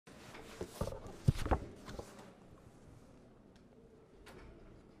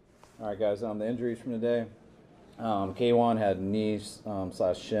All right, guys. The injuries from today. K1 had knee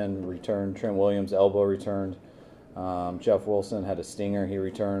slash shin returned. Trent Williams elbow returned. Jeff Wilson had a stinger. He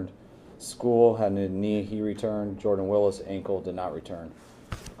returned. School had a knee. He returned. Jordan Willis ankle did not return.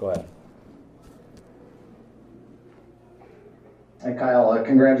 Go ahead. Hey Kyle,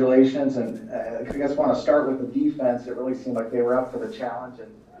 congratulations, and I guess want to start with the defense. It really seemed like they were up for the challenge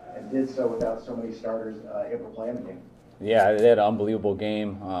and did so without so many starters able to play in the game. Yeah, they had an unbelievable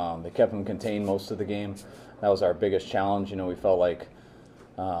game. They kept them contained most of the game. That was our biggest challenge. We felt like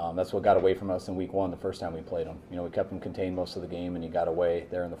that's what got away from us in week one the first time we played them. We kept them contained most of the game, and he got away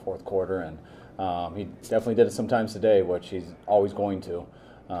there in the fourth quarter. And he definitely did it sometimes today, which he's always going to.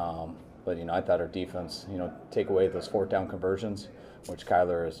 But I thought our defense, take away those fourth down conversions, which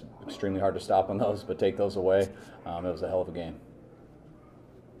Kyler is extremely hard to stop on those, but take those away. It was a hell of a game.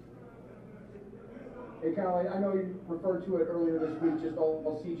 Hey, Kyle, I know you referred to it earlier this week, just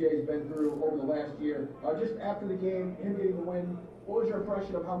all CJ's been through over the last year. Just after the game, him getting the win, what was your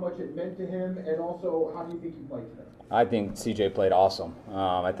impression of how much it meant to him, and also how do you think he played today? I think CJ played awesome.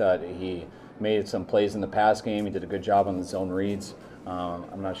 I thought he made some plays in the pass game. He did a good job on the zone reads.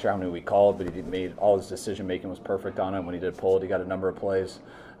 I'm not sure how many we called, but he made all his decision making was perfect on it. When he did pull it, he got a number of plays.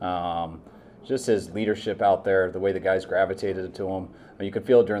 Just his leadership out there, the way the guys gravitated to him. You could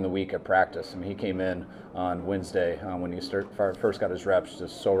feel it during the week at practice. He came in on Wednesday when he first got his reps,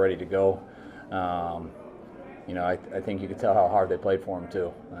 just so ready to go. I think you could tell how hard they played for him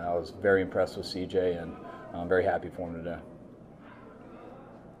too. I was very impressed with CJ, and I'm very happy for him today.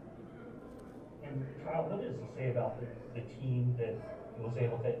 And Kyle, what does it say about the team that was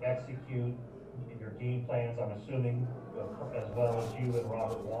able to execute your game plans, I'm assuming, as well as you and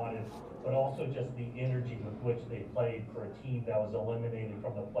Robert wanted, but also just the energy with which they played for a team that was eliminated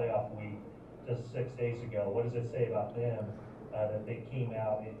from the playoff week just 6 days ago? What does it say about them that they came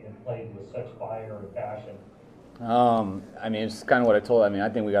out and played with such fire and passion? It's kind of what I told. I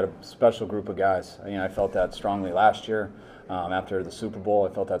think we got a special group of guys. I felt that strongly last year after the Super Bowl.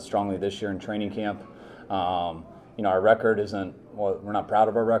 I felt that strongly this year in training camp. Our record isn't, well, we're not proud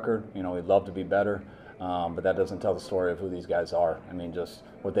of our record. We'd love to be better, but that doesn't tell the story of who these guys are. Just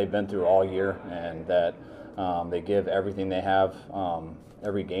what they've been through all year, and that they give everything they have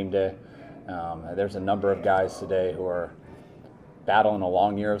every game day. There's a number of guys today who are battling a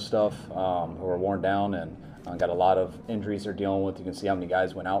long year of stuff, who are worn down and got a lot of injuries they're dealing with. You can see how many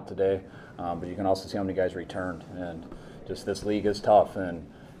guys went out today, but you can also see how many guys returned. And just this league is tough, and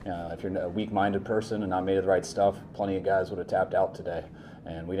if you're a weak-minded person and not made of the right stuff, plenty of guys would have tapped out today,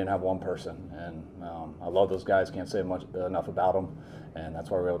 and we didn't have one person. And I love those guys, can't say enough about them, and that's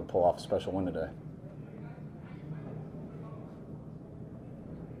why we were able to pull off a special win today.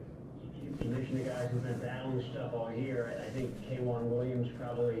 You mentioned the guys who've been battling stuff all year. I think K1 Williams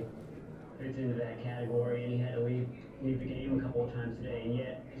probably fits into that category, and he had to leave the game a couple of times today, and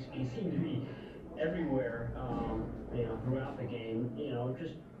yet he seemed to be everywhere, throughout the game.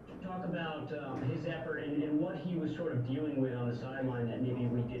 Just talk about his effort and what he was sort of dealing with on the sideline that maybe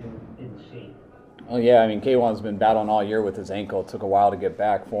we didn't see. Oh yeah, K1's been battling all year with his ankle. It took a while to get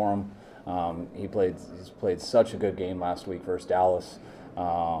back for him. He's played such a good game last week versus Dallas.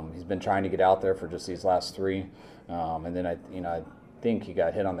 He's been trying to get out there for just these last three, and then I think he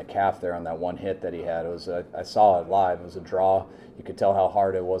got hit on the calf there on that one hit that he had. It was I saw it live. It was a draw. You could tell how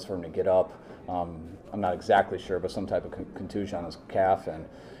hard it was for him to get up. I'm not exactly sure, but some type of contusion on his calf, and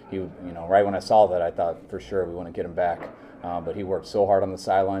he, right when I saw that, I thought for sure we want to get him back. But he worked so hard on the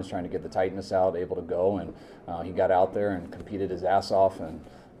sidelines trying to get the tightness out, able to go, and he got out there and competed his ass off. And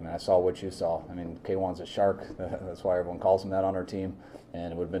I saw what you saw. K1's a shark. That's why everyone calls him that on our team.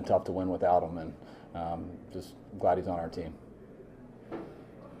 And it would have been tough to win without him. And just glad he's on our team.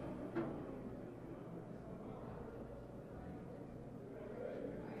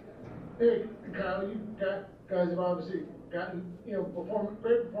 Hey, Kyle, you guys have obviously gotten,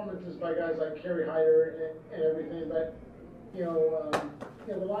 great performances by guys like Kerry Hyder and everything, but,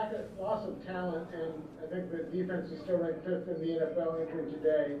 the loss of talent, and I think the defense is still ranked 5th in the NFL entering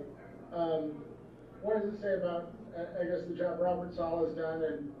today. What does it say about, I guess, the job Robert Saleh has done,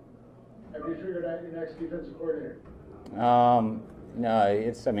 and have you figured out your next defensive coordinator? No,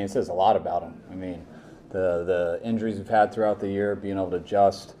 it says a lot about him. The injuries we've had throughout the year, being able to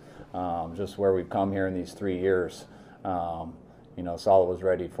adjust, just where we've come here in these 3 years. Saleh was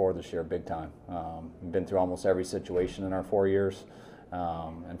ready for this year big time. We've been through almost every situation in our 4 years.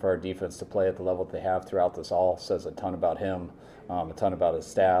 And for our defense to play at the level that they have throughout this all says a ton about him, a ton about his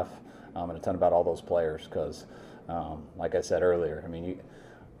staff, and a ton about all those players. Because, like I said earlier,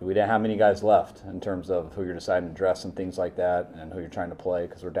 we didn't have many guys left in terms of who you're deciding to dress and things like that, and who you're trying to play,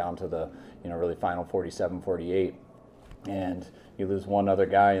 because we're down to the really final 47, 48, and you lose one other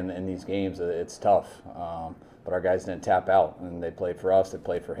guy in these games, it's tough. But our guys didn't tap out, and they played for us, they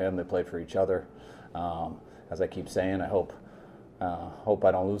played for him, they played for each other. As I keep saying, I hope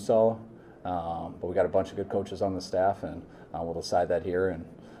I don't lose Saul, but we got a bunch of good coaches on the staff, and we'll decide that here. And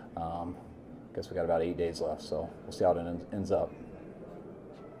I guess we got about 8 days left, so we'll see how it ends up.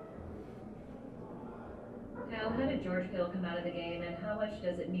 Kyle, how did George Hill come out of the game, and how much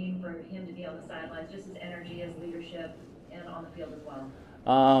does it mean for him to be on the sidelines, just his energy, his leadership, and on the field as well?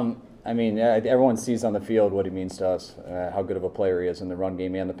 I mean, everyone sees on the field what he means to us, how good of a player he is in the run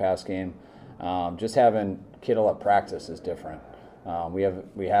game and the pass game. Just having Kittle at practice is different. We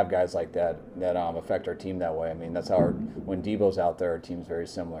have guys like that affect our team that way. I mean, that's how when Debo's out there, our team's very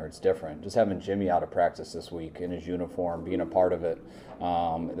similar. It's different. Just having Jimmy out of practice this week in his uniform, being a part of it,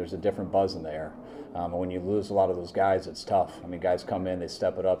 there's a different buzz in the air. And when you lose a lot of those guys, it's tough. I mean, guys come in, they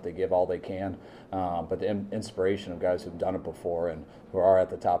step it up, they give all they can. But the inspiration of guys who've done it before and who are at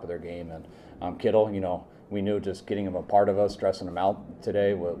the top of their game. And Kittle, we knew just getting him a part of us, dressing him out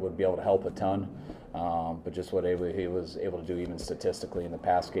today would be able to help a ton. But just what he was able to do even statistically in the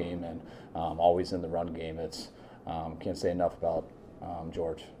pass game and always in the run game, it's can't say enough about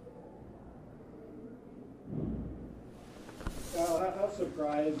George. How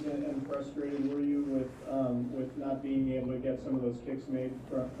surprised and frustrated were you with not being able to get some of those kicks made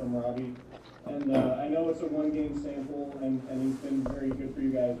from Robbie? And I know it's a one-game sample, and he's been very good for you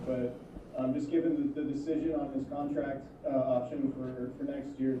guys, but just given the decision on his contract option for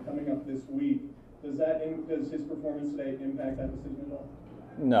next year coming up this week, does his performance today impact that decision at all?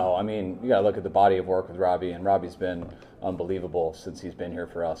 No, I mean, you got to look at the body of work with Robbie, and Robbie's been unbelievable since he's been here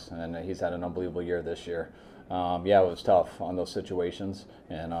for us, and he's had an unbelievable year this year. Yeah, it was tough on those situations,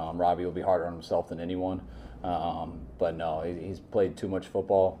 and Robbie will be harder on himself than anyone. But no, he's played too much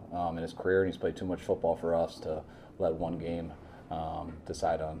football in his career, and he's played too much football for us to let one game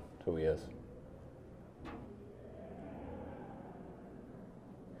decide on who he is.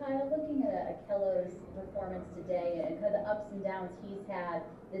 Kyle, looking at Akello's performance today and kind of the ups and downs he's had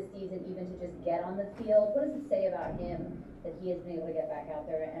this season, even to just get on the field, what does it say about him that he has been able to get back out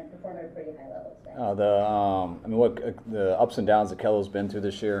there and perform at a pretty high level today? The ups and downs that Kello's been through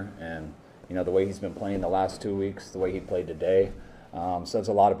this year, and the way he's been playing the last 2 weeks, the way he played today, says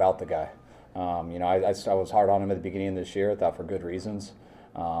a lot about the guy. I was hard on him at the beginning of this year, I thought for good reasons.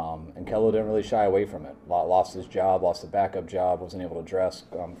 And Kello didn't really shy away from it. Lost his job, lost the backup job, wasn't able to dress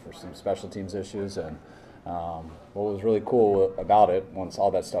for some special teams issues. And what was really cool about it, once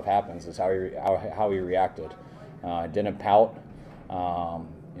all that stuff happens, is how he reacted. Didn't pout.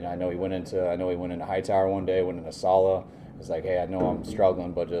 I know he went into Hightower one day, went into Sala. It's like, hey, I know I'm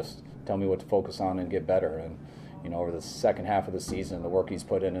struggling, but just tell me what to focus on and get better. And over the second half of the season, the work he's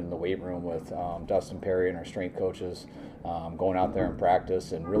put in the weight room with Dustin Perry and our strength coaches, going out there in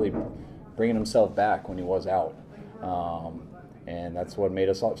practice and really bringing himself back when he was out. And that's what made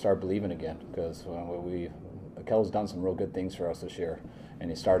us start believing again, because Kel's done some real good things for us this year,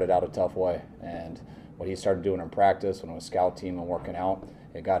 and he started out a tough way. And what he started doing in practice when it was scout team and working out,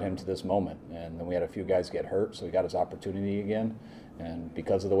 it got him to this moment. And then we had a few guys get hurt, so he got his opportunity again. And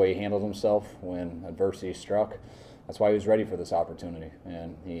because of the way he handled himself when adversity struck, that's why he was ready for this opportunity.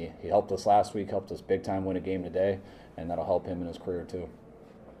 And he helped us last week, helped us big time win a game today, and that'll help him in his career too.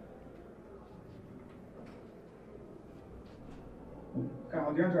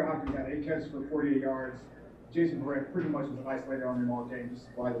 Kyle, DeAndre Hopkins had 8 catches for 48 yards. Jason Brett pretty much was isolated on him all game,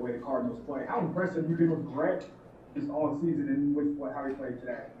 just by the way the Cardinals play. How impressive you been with Brett just all season and with how he played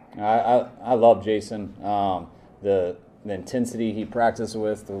today? I love Jason. The intensity he practices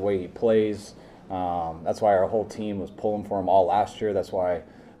with, the way he plays. That's why our whole team was pulling for him all last year. That's why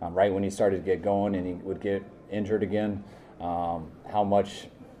right when he started to get going and he would get injured again, how much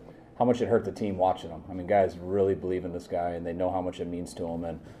it hurt the team watching him. I mean, guys really believe in this guy, and they know how much it means to him,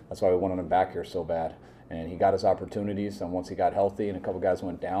 and that's why we wanted him back here so bad. And he got his opportunities, and once he got healthy and a couple guys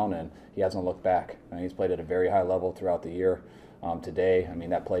went down, and he hasn't looked back. And he's played at a very high level throughout the year. Today, I mean,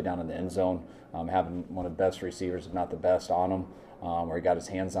 that play down in the end zone, having one of the best receivers, if not the best, on him, where he got his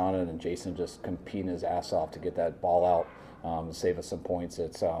hands on it, and Jason just competing his ass off to get that ball out to save us some points.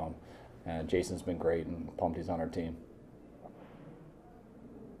 And Jason's been great, and pumped he's on our team.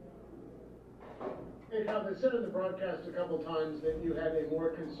 Hey, Kyle, they said in the broadcast a couple times that you had a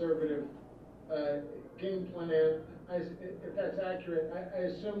more conservative game plan. If that's accurate, I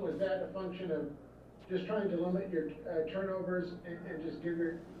assume was that a function of just trying to limit your turnovers and just give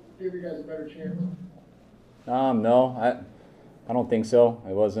your guys a better chance? No, I don't think so.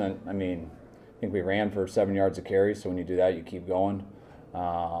 It wasn't, I mean, I think we ran for 7 yards of carry, so when you do that, you keep going.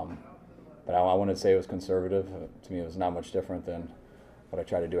 But I wouldn't say it was conservative. To me, it was not much different than what I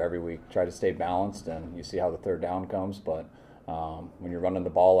try to do every week. Try to stay balanced, and you see how the third down comes. But when you're running the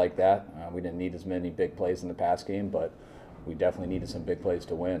ball like that, we didn't need as many big plays in the pass game, but we definitely needed some big plays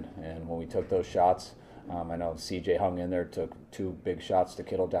to win. And when we took those shots, I know CJ hung in there, took 2 big shots to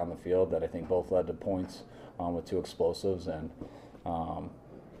Kittle down the field that I think both led to points with 2 explosives. And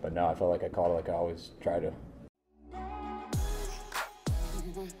but no, I felt like I caught it like I always try to.